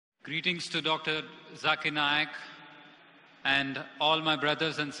Greetings to Dr. Zakir Naik and all my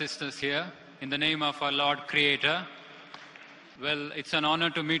brothers and sisters here in the name of our Lord Creator. Well, it's an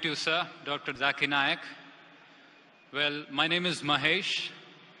honor to meet you, sir, Dr. Zakir Naik. Well, my name is Mahesh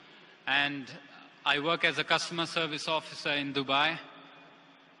and I work as a customer service officer in Dubai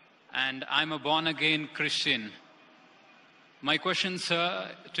and I'm a born-again Christian. My question, sir,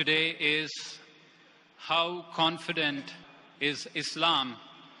 today is how confident is Islam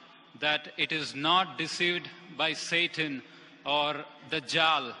that it is not deceived by Satan or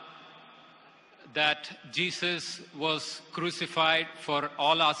Dajjal, that Jesus was crucified for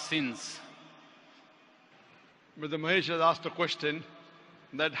all our sins? Brother Mahesh has asked a question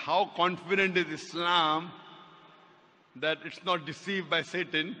that how confident is Islam that it's not deceived by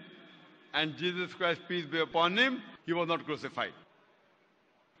Satan and Jesus Christ, peace be upon him, he was not crucified.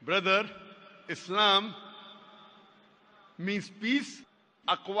 Brother, Islam means peace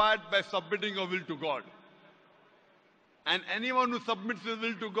acquired by submitting your will to God. And anyone who submits his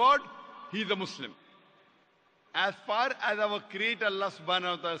will to God, he is a Muslim. As far as our Creator Allah subhanahu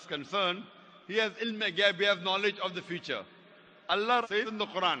wa ta'ala is concerned, he has ilm-e-ghaib, he has knowledge of the future. Allah says in the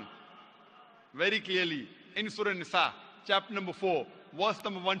Quran, very clearly, in Surah Nisa, chapter number 4, verse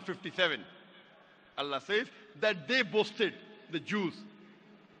number 157, Allah says that they boasted, the Jews,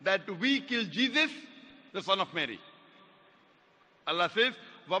 that we killed Jesus, the son of Mary. Allah says,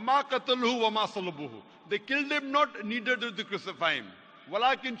 وَمَا قَتَلُهُ وَمَا صَلُبُهُ. They killed him not, neither did they crucify him.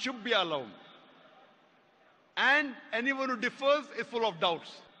 وَلَكِنْ شُبِّهَ لَهُمْ. And anyone who differs is full of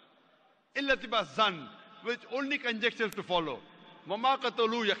doubts. إِلَّا تِبَا zan, which only conjectures to follow. وَمَا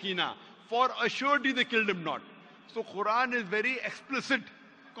قَتَلُهُ يَقِينًا. For assuredly they killed him not. So Quran is very explicit,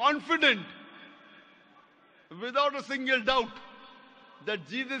 confident, without a single doubt, that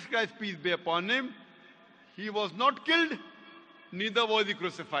Jesus Christ, peace be upon him, he was not killed, neither was he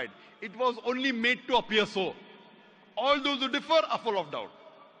crucified. It was only made to appear so. All those who differ are full of doubt.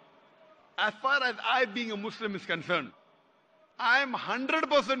 As far as I being a Muslim is concerned, I am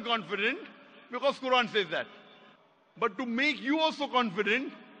 100% confident because Quran says that. But to make you also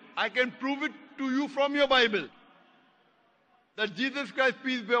confident, I can prove it to you from your Bible. That Jesus Christ,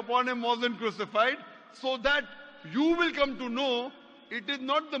 peace be upon him, wasn't crucified, so that you will come to know it is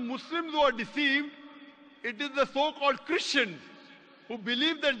not the Muslims who are deceived, it is the so-called Christians who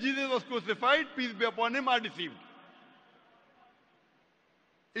believe that Jesus was crucified, peace be upon him, are deceived.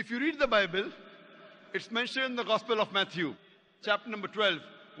 If you read the Bible, it's mentioned in the Gospel of Matthew, chapter number 12,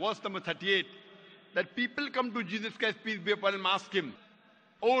 verse number 38, that people come to Jesus Christ, peace be upon him, ask him,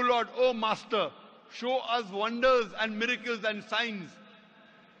 "O Lord, O Master, show us wonders and miracles and signs."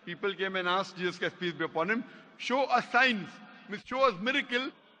 People came and asked Jesus Christ, peace be upon him, show us signs, means show us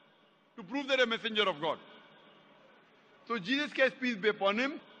miracle to prove that you're a messenger of God. So Jesus Christ, peace be upon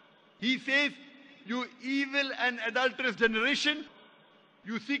him, he says, "You evil and adulterous generation,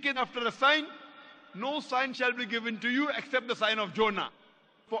 you seek it after a sign. No sign shall be given to you except the sign of Jonah.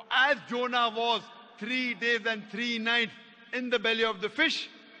 For as Jonah was 3 days and 3 nights in the belly of the fish,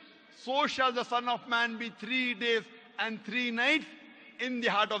 so shall the Son of Man be 3 days and 3 nights in the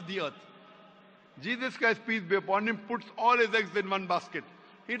heart of the earth." Jesus Christ, peace be upon him, puts all his eggs in one basket.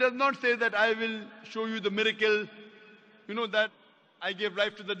 He does not say that I will show you the miracle, that I gave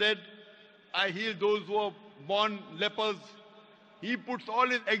life to the dead, I heal those who are born lepers. He puts all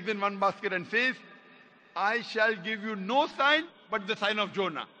his eggs in one basket and says, "I shall give you no sign but the sign of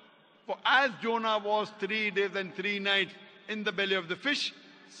Jonah. For as Jonah was 3 days and 3 nights in the belly of the fish,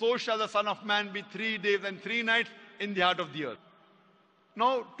 so shall the Son of Man be 3 days and 3 nights in the heart of the earth."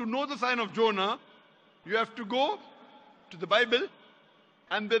 Now, to know the sign of Jonah, you have to go to the Bible,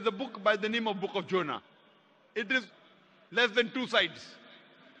 and there's a book by the name of Book of Jonah. It is less than 2 sides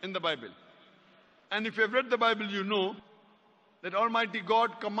in the Bible. And if you have read the Bible, you know that Almighty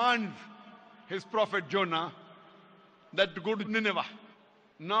God commands his prophet Jonah that to go to Nineveh.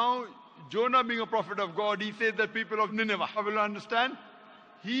 Now, Jonah being a prophet of God, he says that people of Nineveh will understand.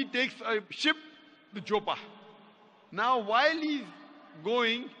 He takes a ship to Joppa. Now, while he's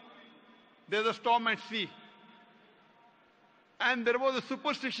going, there's a storm at sea. And there was a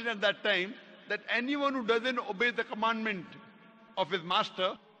superstition at that time that anyone who doesn't obey the commandment of his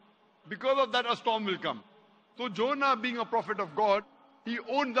master, because of that a storm will come. So Jonah, being a prophet of God, he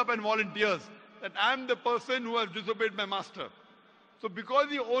owns up and volunteers that I am the person who has disobeyed my master. So because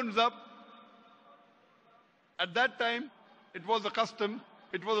he owns up, at that time it was a custom,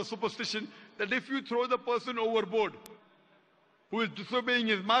 it was a superstition, that if you throw the person overboard who is disobeying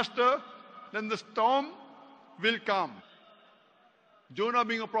his master, then the storm will calm. Jonah,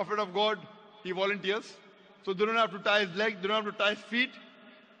 being a prophet of God, he volunteers. So they don't have to tie his legs, they don't have to tie his feet.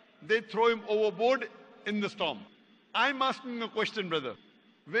 they throw him overboard in the storm. I'm asking a question, brother.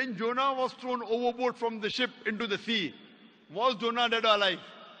 When Jonah was thrown overboard from the ship into the sea, was Jonah dead or alive?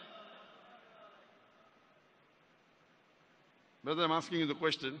 Brother, I'm asking you the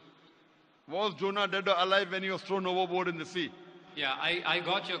question. Was Jonah dead or alive when he was thrown overboard in the sea? Yeah, I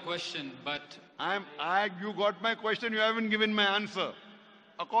got your question, but You got my question, you haven't given my answer.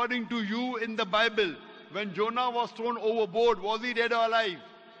 According to you in the Bible, when Jonah was thrown overboard, was he dead or alive?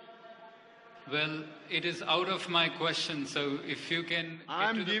 well, it is out of my question. So if you can get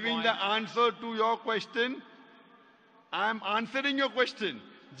I'm to the giving point. the answer to your question. I'm answering your question.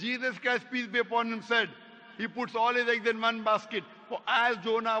 Jesus Christ, peace be upon him, said, he puts all his eggs in one basket. For as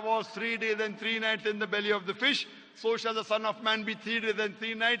Jonah was 3 days and 3 nights in the belly of the fish, so shall the Son of Man be 3 days and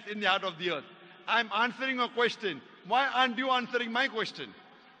 3 nights in the heart of the earth. I'm answering a question. Why aren't you answering my question?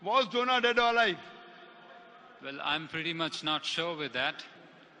 Was Jonah dead or alive? Well, I'm pretty much not sure with that.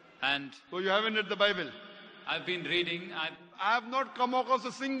 And So you haven't read the Bible. I've been reading. I have not come across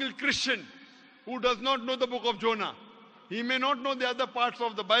a single Christian who does not know the book of Jonah. He may not know the other parts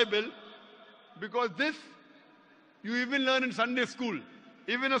of the Bible, because this you even learn in Sunday school.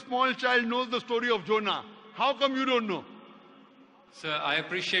 Even a small child knows the story of Jonah. How come you don't know? Sir, I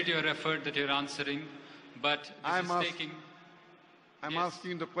appreciate your effort that you're answering, but this I'm is ask- taking. I'm Yes.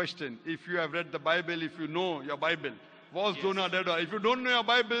 asking the question. If you have read the Bible, if you know your Bible, was Yes. Jonah dead or if you don't know your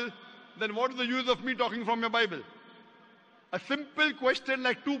Bible, then what is the use of me talking from your Bible? A simple question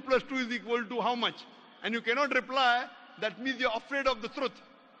like 2 plus 2 is equal to how much? And you cannot reply, that means you're afraid of the truth.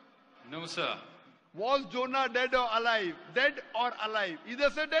 No, sir. Was Jonah dead or alive? Dead or alive? Either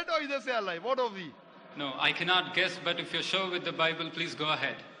say dead or either say alive. What of we? No, I cannot guess, but if you're sure with the Bible, please go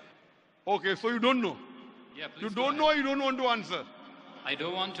ahead. Okay, so you don't know. Yeah, please You go don't know ahead. or you don't want to answer? I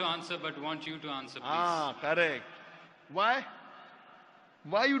don't want to answer, but want you to answer, please. Ah, correct. Why?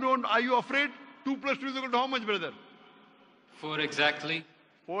 Why you don't? Are you afraid? 2 plus 2 is equal to how much, brother? 4 exactly.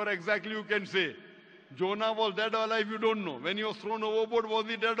 4 exactly you can say. Jonah was dead or alive, you don't know. When he was thrown overboard, was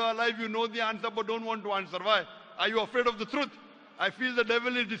he dead or alive? You know the answer but don't want to answer. Why? Are you afraid of the truth? I feel the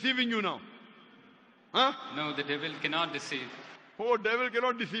devil is deceiving you now. Huh? No, the devil cannot deceive, Oh, devil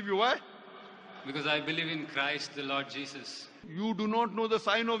cannot deceive you. Why? because I believe in Christ, the Lord Jesus. You do not know the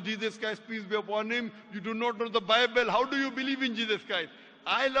sign of Jesus Christ, peace be upon him. You do not know the Bible. How do you believe in Jesus Christ?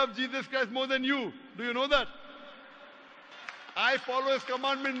 I love Jesus Christ more than you. Do you know that? I follow his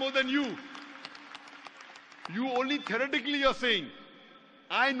commandment more than you. You only theoretically are saying,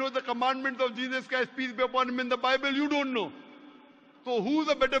 I know the commandments of Jesus Christ, peace be upon him in the Bible. You don't know. So who's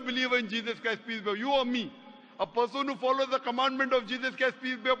a better believer in Jesus Christ, peace be upon him? You or me? A person who follows the commandment of Jesus Christ,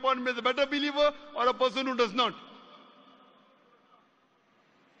 peace be upon him, is a better believer, or a person who does not?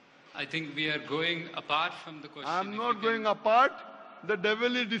 I think we are going apart from the question. I'm If not you can- going apart. The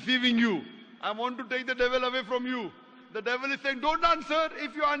devil is deceiving you. I want to take the devil away from you. The devil is saying, don't answer.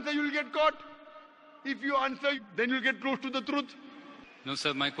 If you answer, you'll get caught. If you answer, then you'll get close to the truth. No,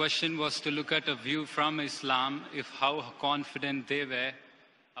 sir, my question was to look at a view from Islam, if how confident they were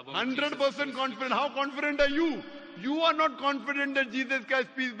about 100% confident. How confident are you? You are not confident that Jesus Christ,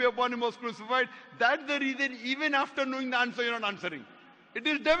 peace be upon him, was crucified. That's the reason, even after knowing the answer, you're not answering. It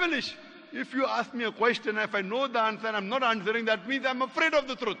is devilish. If you ask me a question, if I know the answer and I'm not answering, that means I'm afraid of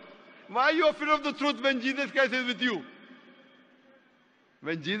the truth. Why are you afraid of the truth when Jesus Christ is with you?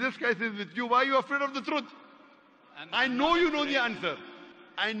 When Jesus Christ is with you, why are you afraid of the truth? I know you know the answer.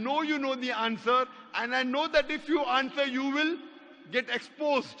 I know you know the answer, and I know that if you answer, you will get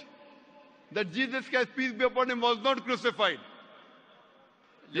exposed. That Jesus Christ, peace be upon him, was not crucified.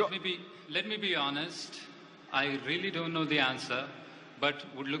 Let me be honest. I really don't know the answer, but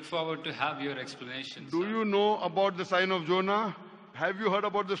would look forward to have your explanation. Do sir. you know about the sign of Jonah? Have you heard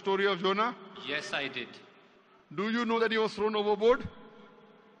about the story of Jonah? Yes, I did. Do you know that he was thrown overboard?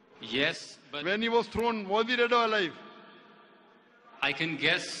 Yes, but When he was thrown, was he dead or alive? I can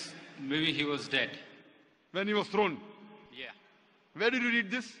guess maybe he was dead. When he was thrown. Yeah. Where did you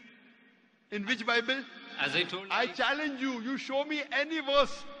read this? In which Bible? As I told I you, challenge you. You show me any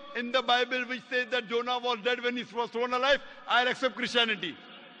verse in the Bible which says that Jonah was dead when he was thrown alive. I'll accept Christianity.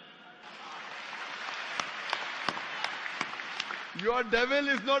 Your devil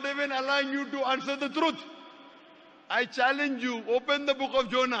is not even allowing you to answer the truth. I challenge you. Open the book of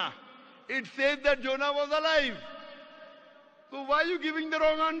Jonah. It says that Jonah was alive. So why are you giving the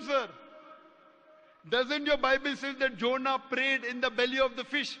wrong answer? Doesn't your Bible say that Jonah prayed in the belly of the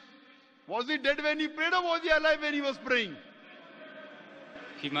fish? Was he dead when he prayed, or was he alive when he was praying?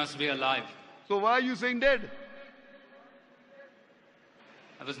 he must be alive. So why are you saying dead?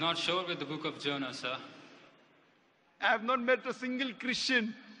 I was not sure with the book of Jonah, sir. I have not met a single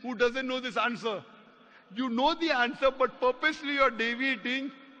Christian who doesn't know this answer. You know the answer, but purposely you're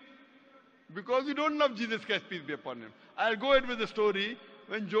deviating because you don't love Jesus Christ, peace be upon him. I'll go ahead with the story.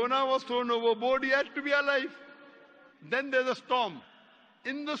 When Jonah was thrown overboard, he had to be alive. Then there's a storm.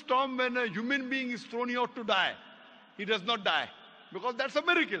 In the storm, when a human being is thrown, he ought to die. He does not die because that's a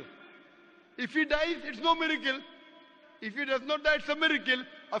miracle. If he dies, it's no miracle. If he does not die, it's a miracle.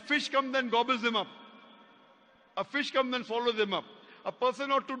 A fish comes and gobbles him up. A fish comes and swallows him up. A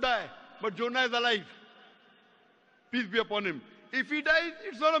person ought to die, but Jonah is alive. Peace be upon him. If he dies,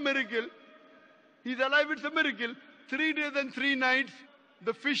 it's not a miracle. He's alive, it's a miracle. 3 days and 3 nights,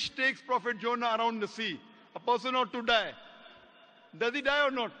 the fish takes Prophet Jonah around the sea. A person ought to die. Does he die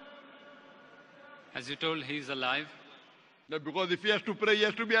or not? As you told, he is alive. No, because if he has to pray, he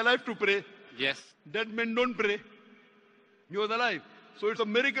has to be alive to pray. Yes. Dead men don't pray. He was alive. So it's a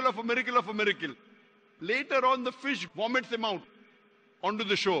miracle of a miracle of a miracle. Later on, the fish vomits him out onto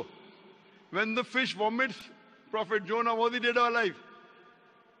the shore. When the fish vomits Prophet Jonah, was he dead or alive?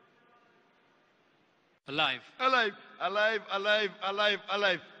 Alive. Alive, alive, alive, alive,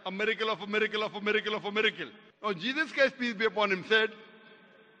 alive. A miracle of a miracle of a miracle of a miracle. Now Jesus Christ, peace be upon him, said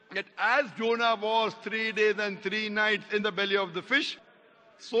that as Jonah was 3 days and 3 nights in the belly of the fish,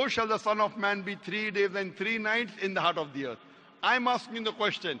 so shall the Son of Man be 3 days and 3 nights in the heart of the earth. I'm asking the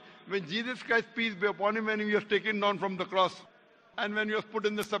question, when Jesus Christ, peace be upon him, when he was taken down from the cross and when he was put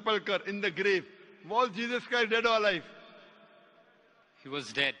in the sepulchre, in the grave, was Jesus Christ dead or alive? He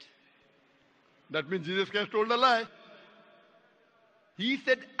was dead. That means Jesus Christ told a lie. He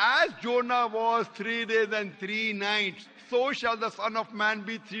said, as Jonah was 3 days and 3 nights, so shall the Son of Man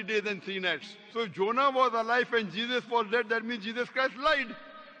be 3 days and 3 nights. So if Jonah was alive and Jesus was dead, that means Jesus Christ lied.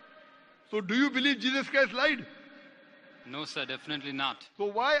 So do you believe Jesus Christ lied? No, sir, definitely not. So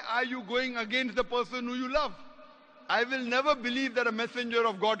why are you going against the person who you love? I will never believe that a messenger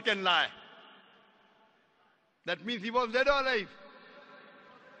of God can lie. That means he was dead or alive.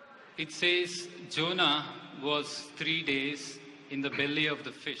 It says Jonah was 3 days in the belly of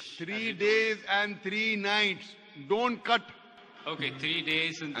the fish. 3 days and 3 nights. Don't cut. Okay, 3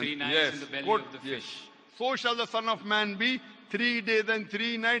 days and 3 nights yes, in the belly good, of the yes. fish. So shall the Son of Man be 3 days and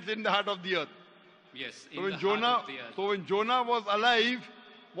 3 nights in the heart of the earth. Yes, in So when the Jonah, heart of the earth. so when Jonah was alive,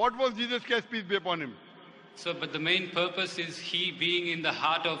 what was Jesus Christ, peace be upon him? So, but the main purpose is he being in the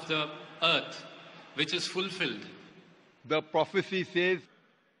heart of the earth, which is fulfilled. The prophecy says,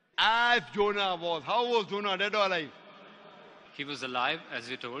 as Jonah was. How was Jonah, dead or alive? He was alive, as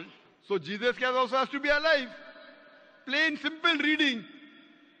you told. So Jesus Christ also has to be alive. Plain, simple reading.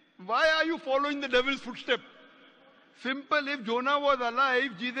 Why are you following the devil's footstep? Simple, if Jonah was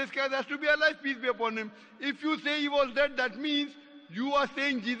alive, Jesus Christ has to be alive, peace be upon him. If you say he was dead, that means you are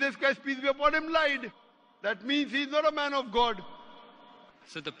saying Jesus Christ, peace be upon him, lied. That means he is not a man of God.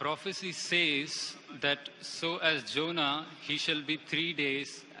 So the prophecy says that so as Jonah, he shall be 3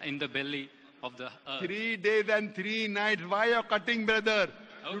 days in the belly of the earth. 3 days and 3 nights. Why are you cutting, brother?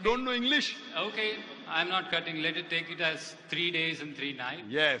 Okay. You don't know English? Okay, I'm not cutting. Let it take it as 3 days and 3 nights.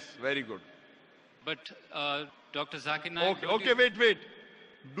 Yes, very good. But Dr. Zakir Naik, Okay, wait.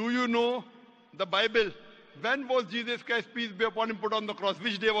 Do you know the Bible? When was Jesus Christ, peace be upon him, put on the cross?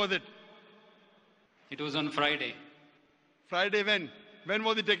 Which day was it? It was on Friday. Friday when? When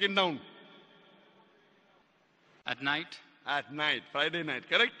was he taken down? At night. At night, Friday night,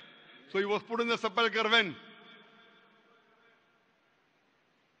 correct? So he was put in the sepulchre when?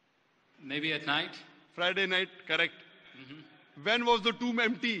 Maybe at night. Friday night, correct. When was the tomb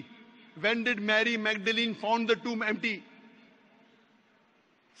empty? When did Mary Magdalene found the tomb empty?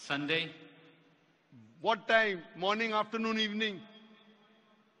 Sunday. What time? Morning, afternoon, evening?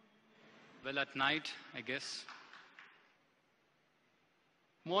 Well, at night, I guess.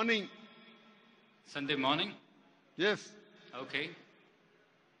 Morning. Sunday morning. Yes. Okay.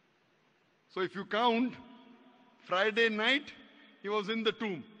 So if you count, Friday night, he was in the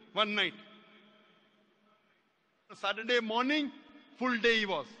tomb, one night. Saturday morning, full day he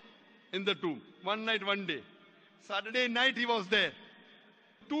was in the tomb. One night, one day. Saturday night he was there.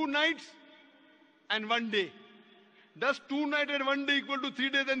 2 nights and 1 day. Does 2 nights and 1 day equal to 3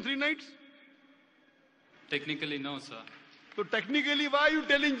 days and 3 nights? Technically, no, sir. So technically, why are you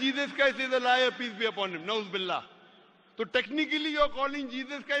telling Jesus Christ is a liar, peace be upon him? Nauz billah. So technically you are calling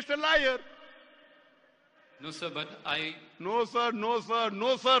Jesus Christ a liar. No, sir, but I... No, sir, no, sir,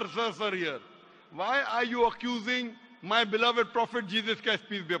 no, sir, here. Why are you accusing my beloved prophet Jesus Christ,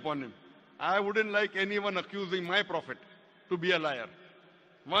 peace be upon him? I wouldn't like anyone accusing my prophet to be a liar.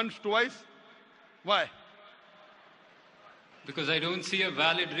 Once, twice. Why? Because I don't see a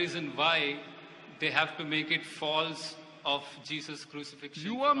valid reason why they have to make it false of Jesus' crucifixion.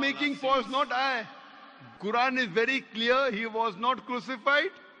 You for are all making our false, sins. not I. Quran is very clear. He was not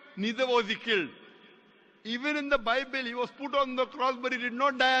crucified, neither was he killed. Even in the Bible, he was put on the cross, but he did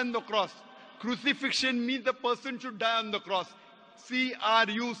not die on the cross. Crucifixion means the person should die on the cross.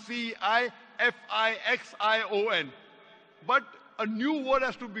 Crucifixion. But a new word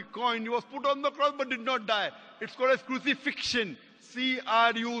has to be coined. He was put on the cross but did not die. It's called as crucifixion. Crucifixion.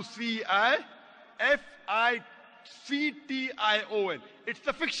 It's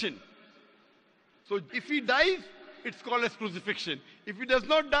the fiction. So if he dies, it's called as crucifixion. If he does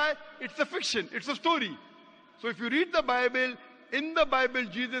not die, it's a fiction. It's a story. So if you read the Bible, in the Bible,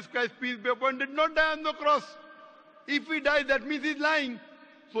 Jesus Christ, peace be upon him, did not die on the cross. If he died, that means he's lying.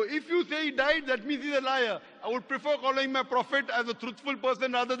 So if you say he died, that means he's a liar. I would prefer calling my prophet as a truthful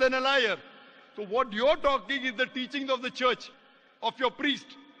person rather than a liar. So what you're talking is the teachings of the church, of your priest.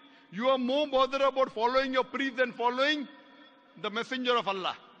 You are more bothered about following your priest than following the messenger of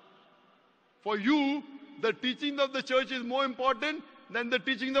Allah. For you, the teachings of the church is more important than the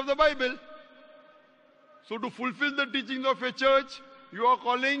teachings of the Bible. So to fulfill the teachings of your church, you are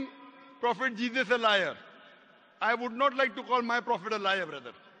calling Prophet Jesus a liar. I would not like to call my prophet a liar,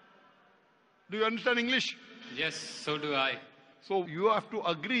 brother. Do you understand English? Yes, so do I. So you have to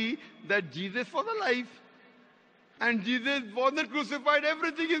agree that Jesus was alive. And Jesus wasn't crucified.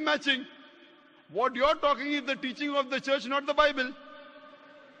 Everything is matching. What you're talking is the teaching of the church, not the Bible.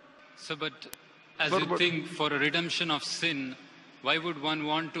 So, but as you think for a redemption of sin, why would one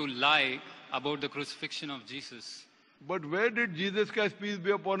want to lie about the crucifixion of Jesus? But where did Jesus Christ, peace be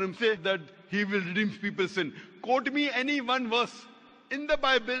upon him, say that he will redeem people's sin? Quote me any one verse in the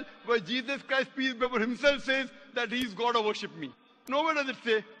Bible where Jesus Christ, peace be upon him, himself says that he is God or worship me. Nowhere does it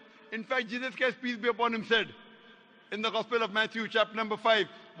say. In fact, Jesus Christ, peace be upon him, said in the Gospel of Matthew, chapter number 5,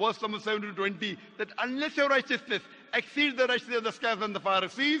 verse number 7 to 20, that unless your righteousness exceeds the righteousness of the scribes and the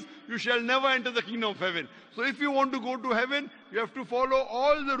Pharisees, you shall never enter the kingdom of heaven. So if you want to go to heaven, you have to follow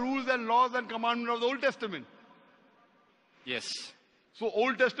all the rules and laws and commandments of the Old Testament. Yes. So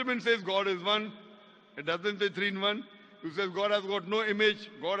Old Testament says God is one. It doesn't say three in one. It says God has got no image.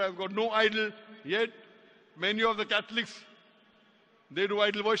 God has got no idol. Yet many of the Catholics, they do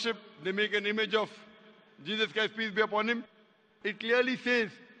idol worship. They make an image of Jesus Christ, peace be upon him. It clearly says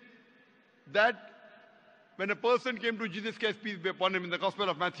that when a person came to Jesus Christ, peace be upon him, in the Gospel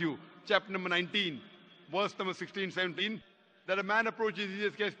of Matthew, chapter number 19, verse number 16, 17, that a man approaches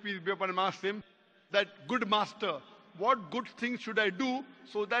Jesus Christ, peace be upon him, asks him that, good master, what good things should I do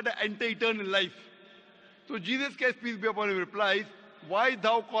so that I enter eternal life? So Jesus Christ, peace be upon him, replies, why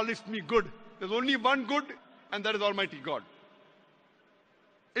thou callest me good? There's only one good, and that is Almighty God.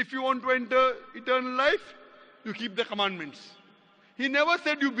 If you want to enter eternal life, you keep the commandments. He never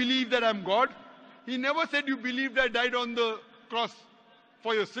said you believe that I'm God. He never said you believe that I died on the cross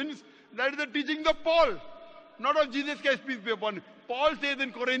for your sins. That is the teachings of Paul, not of Jesus Christ, peace be upon him. Paul says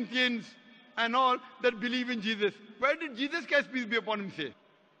in Corinthians and all that believe in Jesus. Where did Jesus Christ, peace be upon him, say?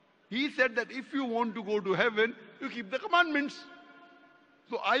 He said that if you want to go to heaven, you keep the commandments.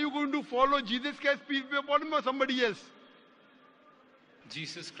 So are you going to follow Jesus Christ, peace be upon him, or somebody else?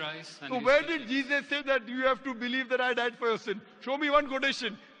 Jesus Christ. And so where did Jesus say that you have to believe that I died for your sin? Show me one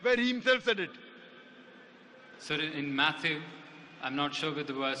quotation where he himself said it. So in Matthew, I'm not sure with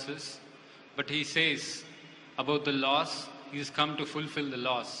the verses, but he says about the laws, he has come to fulfill the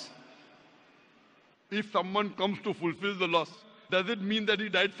laws. If someone comes to fulfill the laws, does it mean that he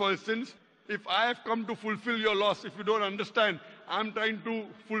died for his sins? If I have come to fulfill your laws, if you don't understand, I'm trying to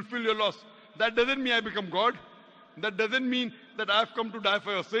fulfill your laws, that doesn't mean I become God. That doesn't mean that I have come to die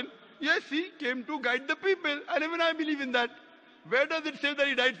for your sin. Yes, he came to guide the people, and even I believe in that. Where does it say that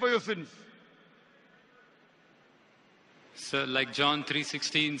he died for your sins? So like John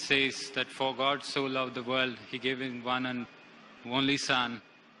 3:16 says that for God so loved the world, he gave his one and only Son,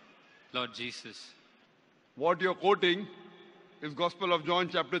 Lord Jesus. What you're quoting is Gospel of John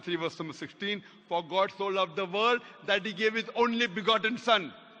chapter 3 verse number 16. For God so loved the world that he gave his only begotten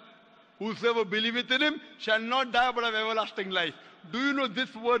Son. Whosoever believeth in him shall not die but have everlasting life. Do you know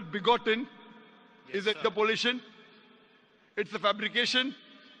this word begotten is a interpolation? It's a fabrication.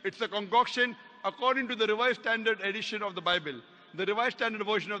 It's a concoction according to the Revised Standard Edition of the Bible. The Revised Standard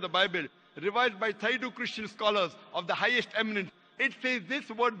Version of the Bible, revised by 32 Christian scholars of the highest eminence. It says this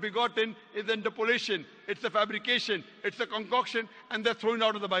word begotten is an interpolation. It's a fabrication. It's a concoction, and they're thrown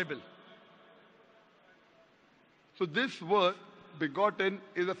out of the Bible. So this word begotten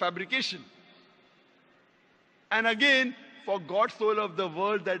is a fabrication. And again, for God so loved the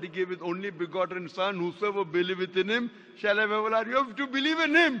world that he gave his only begotten Son, whosoever believeth in him shall have everlasting life. You have to believe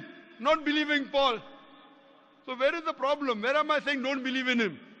in him, not believing Paul. So where is the problem? Where am I saying don't believe in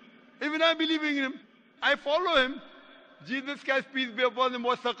him? Even I believe in him. I follow him. Jesus Christ, peace be upon him,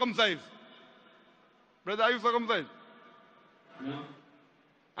 was circumcised. Brother, are you circumcised? No.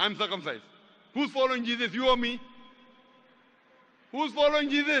 I'm circumcised. Who's following Jesus? You or me? Who's following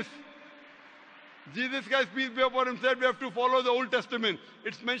Jesus? Jesus Christ, peace be upon him, said we have to follow the Old Testament.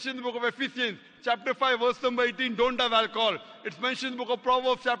 It's mentioned in the book of Ephesians, chapter 5, verse number 18, don't have alcohol. It's mentioned in the book of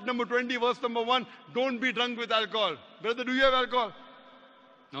Proverbs, chapter number 20, verse number 1, don't be drunk with alcohol. Brother, do you have alcohol?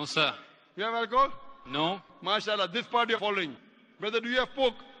 No, sir. You have alcohol? No. MashaAllah, this part you're following. Brother, do you have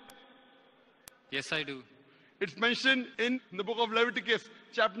pork? Yes, I do. It's mentioned in the book of Leviticus,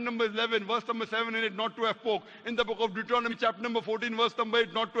 chapter number 11, verse number 7 in it, not to have pork. In the book of Deuteronomy, chapter number 14, verse number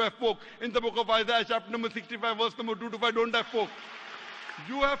 8, not to have pork. In the book of Isaiah, chapter number 65, verse number 2 to 5, don't have pork.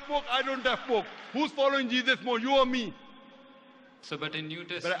 You have pork, I don't have pork. Who's following Jesus more, you or me? So, but in New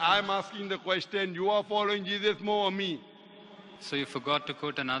Testament... But I'm asking the question, you are following Jesus more or me? So you forgot to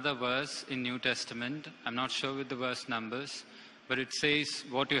quote another verse in New Testament. I'm not sure with the verse numbers, but it says,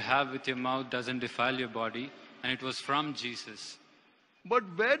 what you have with your mouth doesn't defile your body. And it was from Jesus. But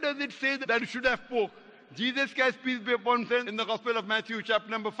where does it say that you should have pork? Jesus Christ, peace be upon him, in the Gospel of Matthew, chapter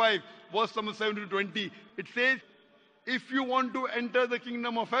number 5, verse number 7 to 20. It says, if you want to enter the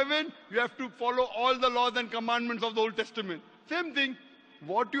kingdom of heaven, you have to follow all the laws and commandments of the Old Testament. Same thing.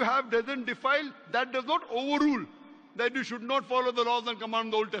 What you have doesn't defile, that does not overrule that you should not follow the laws and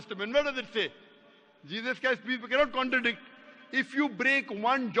commandments of the Old Testament. Where does it say? Jesus Christ, peace, cannot contradict. If you break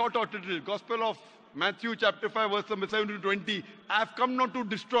one jot or tittle, Gospel of Matthew chapter 5, verse number 7 to 20, I have come not to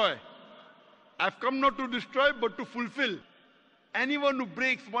destroy. I have come not to destroy, but to fulfill. Anyone who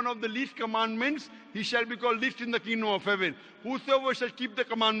breaks one of the least commandments, he shall be called least in the kingdom of heaven. Whosoever shall keep the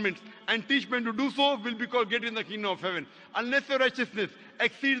commandments and teach men to do so will be called great in the kingdom of heaven. Unless your righteousness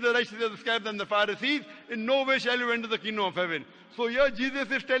exceeds the righteousness of the scribes and the Pharisees, in no way shall you enter the kingdom of heaven. So here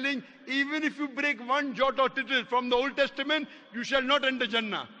Jesus is telling, even if you break one jot or tittle from the Old Testament, you shall not enter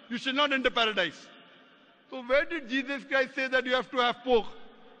Jannah. You shall not enter paradise. So where did Jesus Christ say that you have to have pork?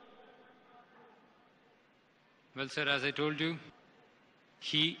 Well, sir, as I told you,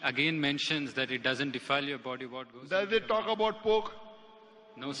 he again mentions that it doesn't defile your body. What goes? Does it talk about pork?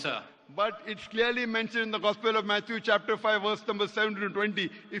 No, sir. But it's clearly mentioned in the Gospel of Matthew, chapter 5, verse number 7 to 20.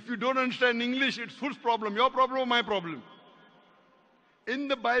 If you don't understand English, it's whose problem? Your problem or my problem? In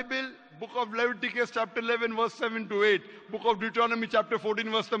the Bible, book of Leviticus, chapter 11, verse 7 to 8. Book of Deuteronomy, chapter 14,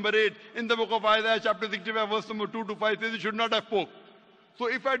 verse number 8. In the book of Isaiah, chapter 65, verse number 2 to 5, says you should not have pork. So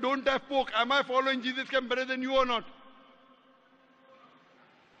if I don't have pork, am I following Jesus Christ better than you or not?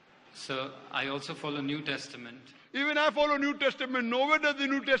 So I also follow New Testament. Even I follow New Testament. Nowhere does the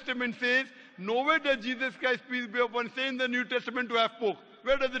New Testament say, nowhere does Jesus Christ, peace be upon, say in the New Testament to have pork.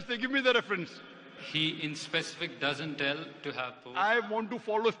 Where does it say? Give me the reference. He in specific doesn't tell to have pork. I want to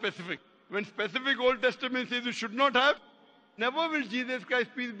follow specific. When specific Old Testament says you should not have, never will Jesus Christ,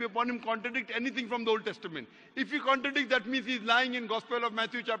 peace be upon him, contradict anything from the Old Testament. If he contradicts, that means he's lying in Gospel of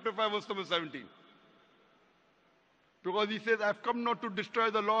Matthew chapter 5, verse number 17. Because he says, I've come not to destroy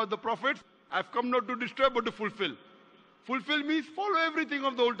the law of the prophets. I've come not to destroy, but to fulfill. Fulfill means follow everything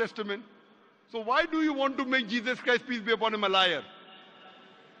of the Old Testament. So why do you want to make Jesus Christ, peace be upon him, a liar?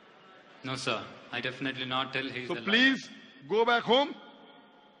 No, sir. I definitely not tell he's a So liar. please, go back home,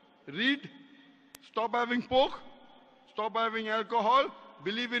 read, stop having pork, stop having alcohol,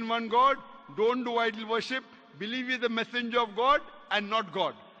 believe in one God, don't do idol worship, believe he's the messenger of God and not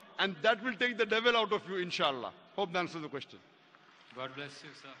God. And that will take the devil out of you, inshallah. Hope that answers the question. God bless you,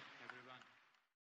 sir.